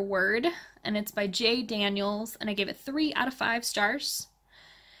Four Letter Word, and it's by J. Daniels, and I gave it 3 out of 5 stars.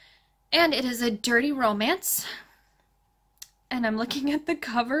 And it is a dirty romance. And I'm looking at the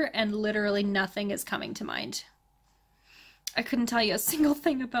cover, and literally nothing is coming to mind. I couldn't tell you a single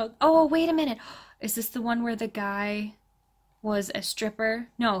thing about... Oh, wait a minute. Is this the one where the guy was a stripper?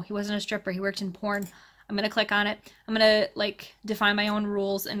 No, he wasn't a stripper. He worked in porn. I'm going to click on it. I'm going to, like, define my own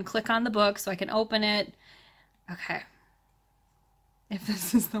rules and click on the book so I can open it. Okay. If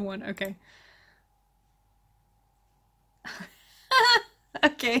this is the one, okay.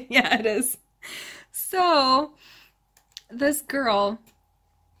 Okay, yeah, it is. So, this girl...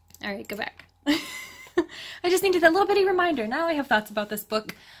 Alright, go back. I just needed that little bitty reminder. Now I have thoughts about this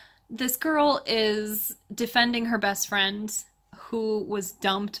book. This girl is defending her best friend who was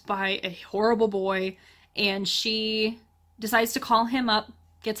dumped by a horrible boy, and she decides to call him up,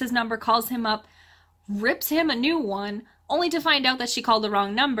 gets his number, calls him up, rips him a new one, only to find out that she called the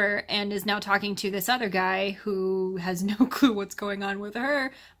wrong number and is now talking to this other guy who has no clue what's going on with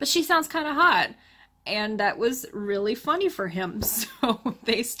her, but she sounds kind of hot. And that was really funny for him. So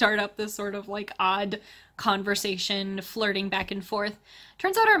they start up this sort of like odd conversation, flirting back and forth.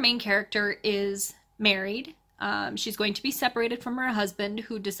 Turns out our main character is married. She's going to be separated from her husband,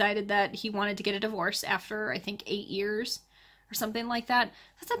 who decided that he wanted to get a divorce after, I think, 8 years or something like that.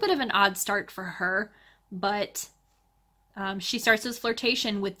 That's a bit of an odd start for her, but she starts this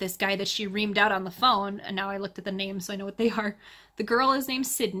flirtation with this guy that she reamed out on the phone, and now I looked at the names so I know what they are. The girl is named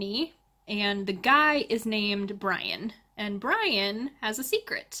Sydney, and the guy is named Brian, and Brian has a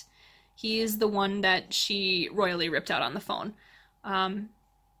secret. He is the one that she royally ripped out on the phone.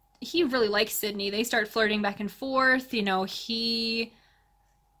 He really likes Sydney. They start flirting back and forth. You know, he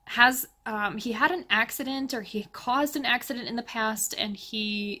had an accident, or he caused an accident in the past, and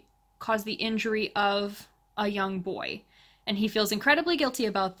he caused the injury of a young boy. And he feels incredibly guilty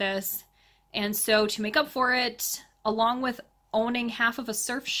about this. And so to make up for it, along with owning half of a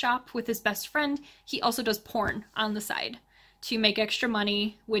surf shop with his best friend, he also does porn on the side to make extra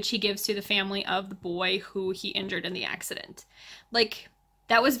money, which he gives to the family of the boy who he injured in the accident. Like,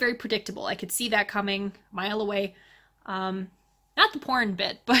 that was very predictable. I could see that coming a mile away. Not the porn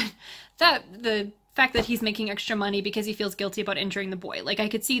bit, but the fact that he's making extra money because he feels guilty about injuring the boy. Like, I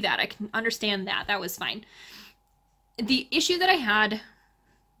could see that. I can understand that. That was fine. The issue that I had...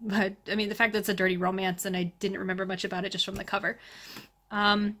 But, I mean, the fact that it's a dirty romance and I didn't remember much about it just from the cover.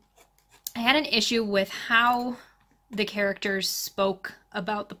 I had an issue with how the characters spoke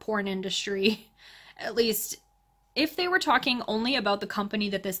about the porn industry. At least, if they were talking only about the company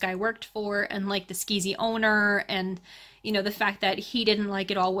that this guy worked for and, like, the skeezy owner and, you know, the fact that he didn't like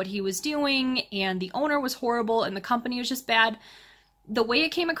at all what he was doing and the owner was horrible and the company was just bad... The way it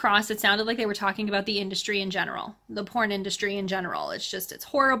came across, it sounded like they were talking about the industry in general, the porn industry in general. It's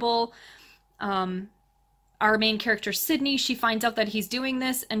horrible. Our main character, Sydney, she finds out that he's doing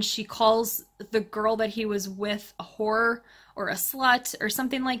this, and she calls the girl that he was with a whore or a slut or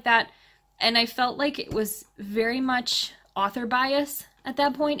something like that. And I felt like it was very much author bias at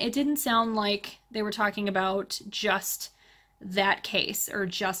that point. It didn't sound like they were talking about just that case or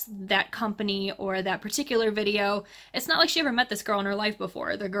just that company or that particular video. It's not like she ever met this girl in her life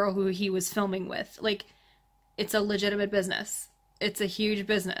before, the girl who he was filming with. Like, it's a legitimate business. It's a huge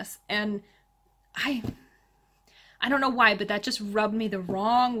business. And I don't know why, but that just rubbed me the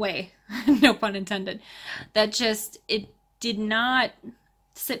wrong way. No pun intended. It did not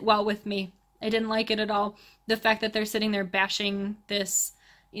sit well with me. I didn't like it at all. The fact that they're sitting there bashing this,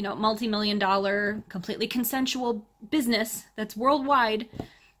 you know, multi-million-dollar, completely consensual business that's worldwide,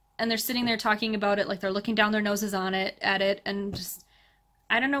 and they're sitting there talking about it like they're looking down their noses at it, and just,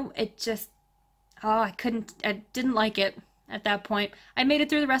 I don't know, it just, I didn't like it at that point. I made it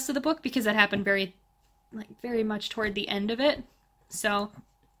through the rest of the book because that happened very much toward the end of it, so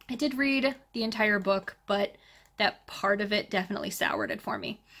I did read the entire book, but that part of it definitely soured it for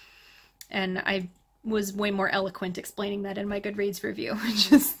me, and I was way more eloquent explaining that in my Goodreads review.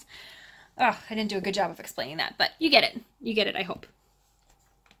 I didn't do a good job of explaining that, but you get it. You get it, I hope.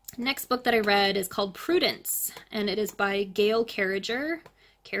 Next book that I read is called Prudence, and it is by Gail Carriger.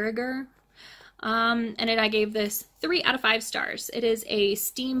 I gave this 3 out of 5 stars. It is a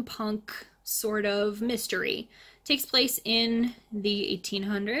steampunk sort of mystery. It takes place in the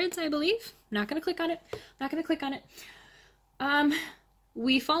 1800s, I believe. I'm not going to click on it.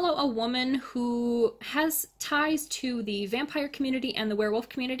 we follow a woman who has ties to the vampire community and the werewolf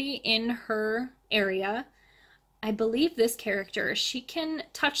community in her area. I believe this character, she can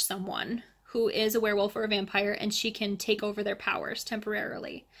touch someone who is a werewolf or a vampire, and she can take over their powers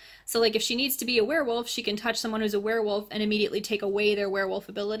temporarily. So, like, if she needs to be a werewolf, she can touch someone who's a werewolf and immediately take away their werewolf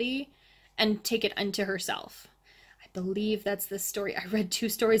ability and take it into herself. I believe that's this story. I read 2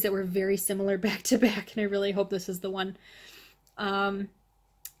 stories that were very similar back to back, and I really hope this is the one.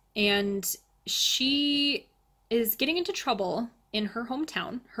 And she is getting into trouble in her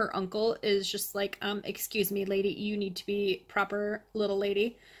hometown. Her uncle is just like, excuse me, lady, you need to be proper little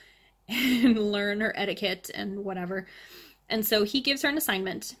lady and learn her etiquette and whatever. And so he gives her an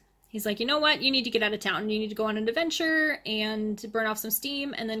assignment. He's like, you know what? You need to get out of town. You need to go on an adventure and burn off some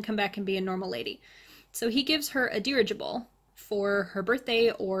steam and then come back and be a normal lady. So he gives her a dirigible for her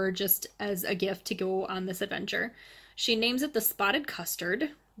birthday or just as a gift to go on this adventure. She names it the Spotted Custard,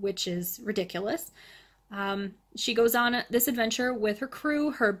 which is ridiculous. She goes on this adventure with her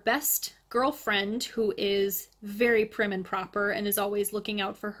crew, her best girlfriend, who is very prim and proper and is always looking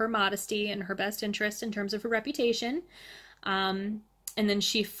out for her modesty and her best interest in terms of her reputation. And then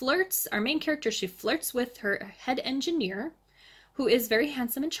she flirts, our main character, she flirts with her head engineer, who is very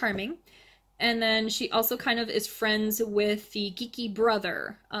handsome and charming. And then she also kind of is friends with the geeky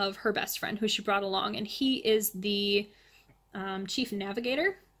brother of her best friend, who she brought along. And he is the chief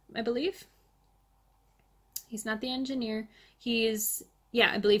navigator, I believe. He's not the engineer. He's,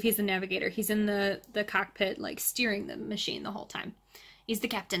 yeah, I believe he's the navigator. He's in the cockpit, like, steering the machine the whole time. He's the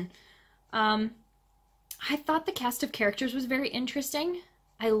captain. I thought the cast of characters was very interesting.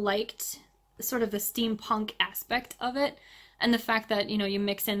 I liked sort of the steampunk aspect of it, and the fact that, you know, you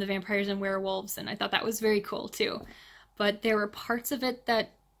mix in the vampires and werewolves, and I thought that was very cool, too. But there were parts of it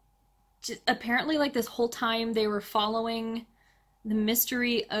that just, apparently, like, this whole time they were following the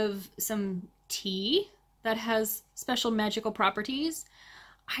mystery of some tea that has special magical properties.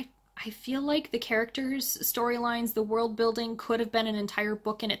 I feel like the characters' storylines, the world building could have been an entire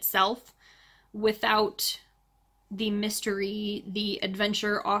book in itself without the mystery, the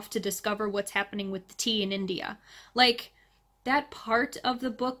adventure off to discover what's happening with the tea in India. Like, that part of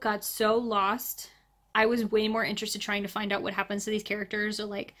the book got so lost. I was way more interested trying to find out what happens to these characters, or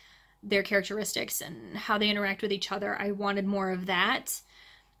like their characteristics and how they interact with each other. I wanted more of that.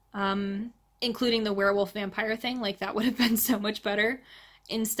 Including the werewolf vampire thing, like that would have been so much better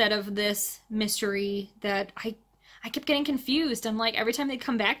instead of this mystery that I kept getting confused. I'm like, every time they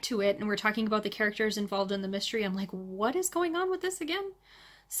come back to it and we're talking about the characters involved in the mystery, I'm like, what is going on with this again?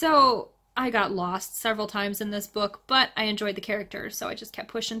 So I got lost several times in this book, but I enjoyed the characters, so I just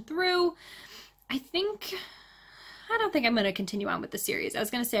kept pushing through. I don't think I'm going to continue on with the series. I was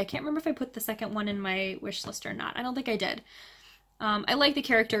going to say, I can't remember if I put the second one in my wish list or not. I don't think I did. I like the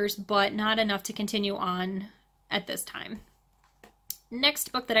characters, but not enough to continue on at this time.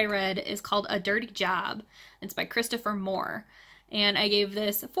 Next book that I read is called A Dirty Job. It's by Christopher Moore, and I gave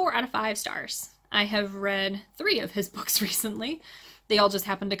this 4 out of 5 stars. I have read 3 of his books recently. They all just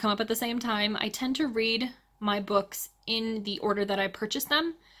happened to come up at the same time. I tend to read my books in the order that I purchased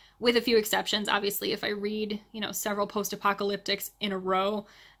them, with a few exceptions. Obviously, if I read, several post-apocalyptics in a row,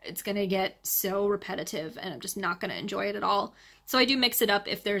 it's going to get so repetitive, and I'm just not going to enjoy it at all. So I do mix it up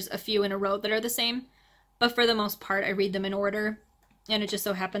if there's a few in a row that are the same, but for the most part, I read them in order, and it just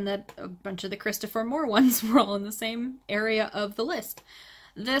so happened that a bunch of the Christopher Moore ones were all in the same area of the list.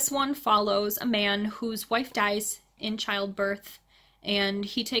 This one follows a man whose wife dies in childbirth, and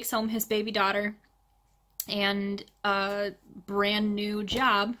he takes home his baby daughter and a brand new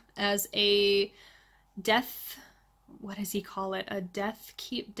job as a what does he call it? A death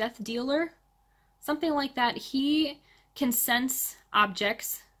dealer? Something like that. He can sense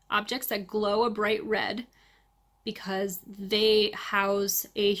objects that glow a bright red because they house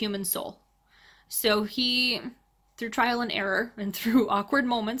a human soul. So he, through trial and error and through awkward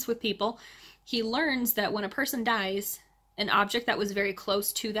moments with people, he learns that when a person dies, an object that was very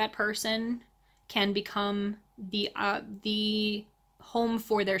close to that person can become the home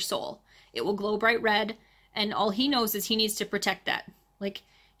for their soul. It will glow bright red, and all he knows is he needs to protect that. Like,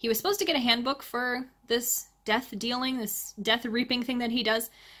 he was supposed to get a handbook for this death dealing, this death reaping thing that he does.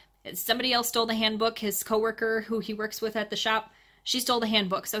 Somebody else stole the handbook. His coworker, who he works with at the shop, she stole the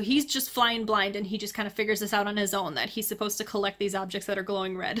handbook. So he's just flying blind, and he just kind of figures this out on his own, that he's supposed to collect these objects that are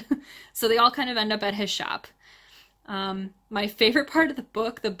glowing red. So they all kind of end up at his shop. My favorite part of the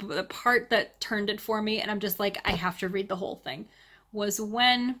book, the part that turned it for me, and I'm just like, I have to read the whole thing, was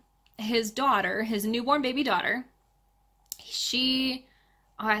when his daughter, his newborn baby daughter,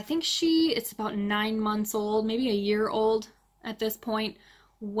 I think it's about 9 months old, maybe a year old. at this point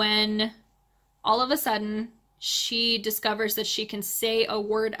when all of a sudden she discovers that she can say a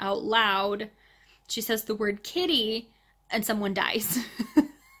word out loud. She says the word kitty and someone dies.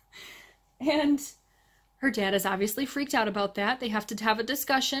 And her dad is obviously freaked out about that. They have to have a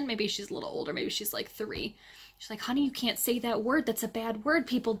discussion. Maybe she's a little older. Maybe she's like 3. She's like, honey, you can't say that word. That's a bad word.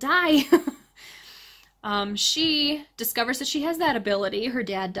 People die. She discovers that she has that ability. Her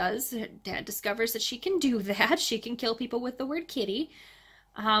dad does. Her dad discovers that she can do that. She can kill people with the word kitty.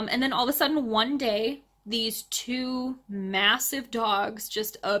 And then all of a sudden, one day, these 2 massive dogs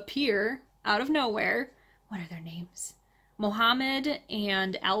just appear out of nowhere. What are their names? Mohammed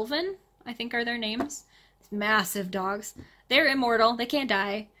and Alvin, I think are their names. Massive dogs. They're immortal. They can't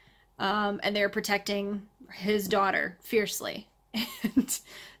die. And they're protecting his daughter fiercely. And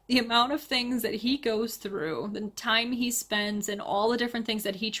the amount of things that he goes through, the time he spends, and all the different things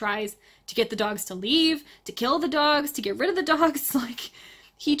that he tries to get the dogs to leave, to kill the dogs, to get rid of the dogs, like,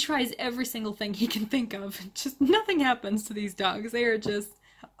 he tries every single thing he can think of. Just nothing happens to these dogs. They are just,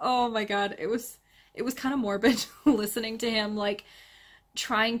 oh my god, it was kind of morbid listening to him, like,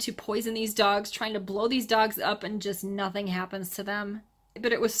 trying to poison these dogs, trying to blow these dogs up, and just nothing happens to them.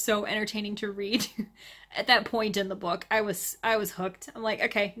 But it was so entertaining to read. At that point in the book, I was hooked. I'm like,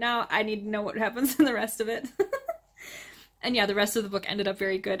 okay, now I need to know what happens in the rest of it. And yeah, the rest of the book ended up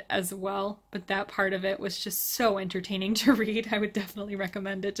very good as well, but that part of it was just so entertaining to read. I would definitely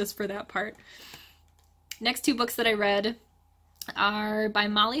recommend it just for that part. Next 2 books that I read are by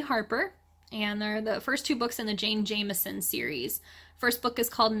Molly Harper, and they're the first 2 books in the Jane Jameson series. First book is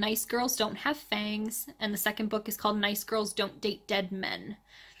called Nice Girls Don't Have Fangs, and the second book is called Nice Girls Don't Date Dead Men.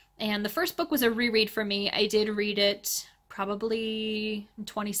 And the first book was a reread for me. I did read it probably in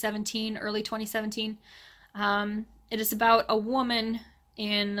 2017, early 2017. It is about a woman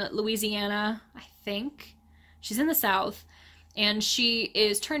in Louisiana, I think. She's in the South, and she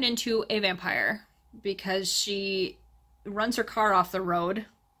is turned into a vampire because she runs her car off the road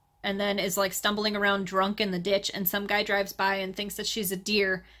and then is like stumbling around drunk in the ditch, and some guy drives by and thinks that she's a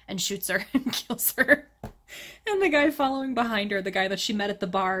deer and shoots her and kills her. And the guy following behind her, the guy that she met at the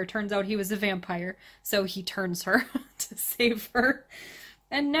bar, turns out he was a vampire, so he turns her to save her.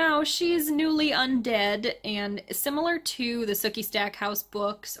 And now she's newly undead, and similar to the Sookie Stackhouse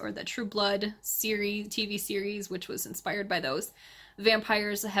books or the True Blood series, TV series, which was inspired by those,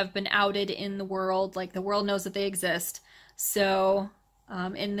 vampires have been outed in the world, like the world knows that they exist. So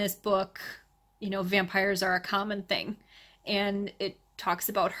in this book, you know, vampires are a common thing, and it talks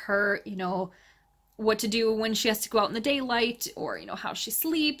about her, you know, what to do when she has to go out in the daylight, or, you know, how she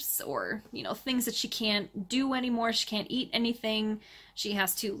sleeps, or, you know, things that she can't do anymore. She can't eat anything. She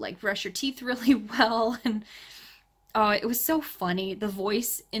has to, like, brush her teeth really well, and it was so funny. The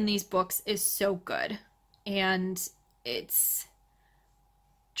voice in these books is so good, and it's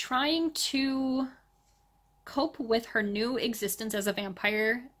trying to cope with her new existence as a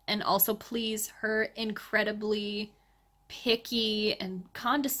vampire and also please her incredibly picky and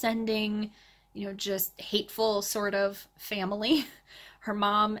condescending, you know, just hateful sort of family. Her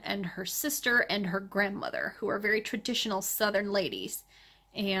mom and her sister and her grandmother, who are very traditional Southern ladies.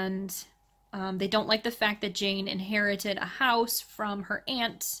 And they don't like the fact that Jane inherited a house from her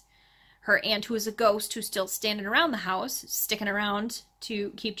aunt who is a ghost who's still standing around the house, sticking around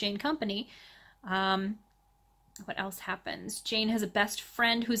to keep Jane company. What else happens? Jane has a best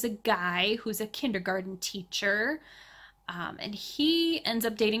friend who's a guy who's a kindergarten teacher. And he ends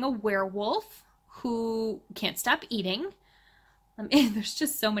up dating a werewolf who can't stop eating. And there's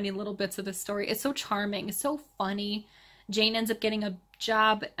just so many little bits of this story. It's so charming. It's so funny. Jane ends up getting a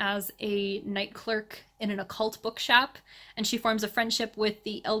job as a night clerk in an occult bookshop, and she forms a friendship with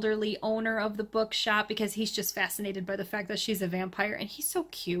the elderly owner of the bookshop because he's just fascinated by the fact that she's a vampire, and he's so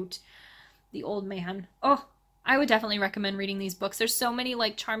cute, the old man. Oh, I would definitely recommend reading these books. There's so many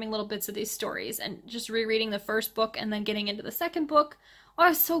like charming little bits of these stories, and just rereading the first book and then getting into the second book, oh,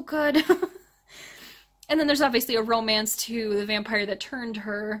 it's so good. And then there's obviously a romance to the vampire that turned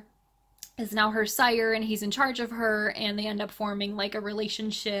her is now her sire, and he's in charge of her, and they end up forming like a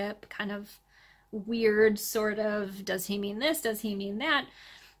relationship, kind of weird, sort of, does he mean this, does he mean that?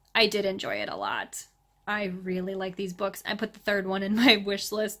 I did enjoy it a lot. I really like these books. I put the third one in my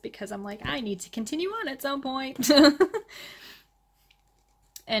wish list because I'm like, I need to continue on at some point.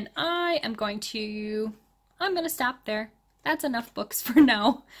 And I'm going to stop there. That's enough books for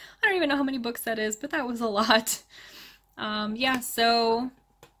now. I don't even know how many books that is, but that was a lot. Yeah, so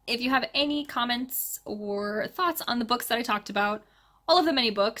if you have any comments or thoughts on the books that I talked about, all of the mini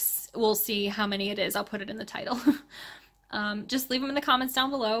books, we'll see how many it is. I'll put it in the title. Just leave them in the comments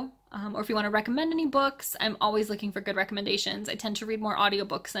down below. Or if you want to recommend any books, I'm always looking for good recommendations. I tend to read more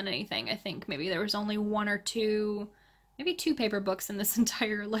audiobooks than anything. I think maybe there was only one or two, maybe two paper books in this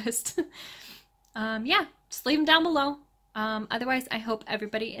entire list. Yeah, just leave them down below. Otherwise, I hope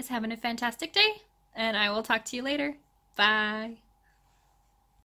everybody is having a fantastic day, and I will talk to you later. Bye.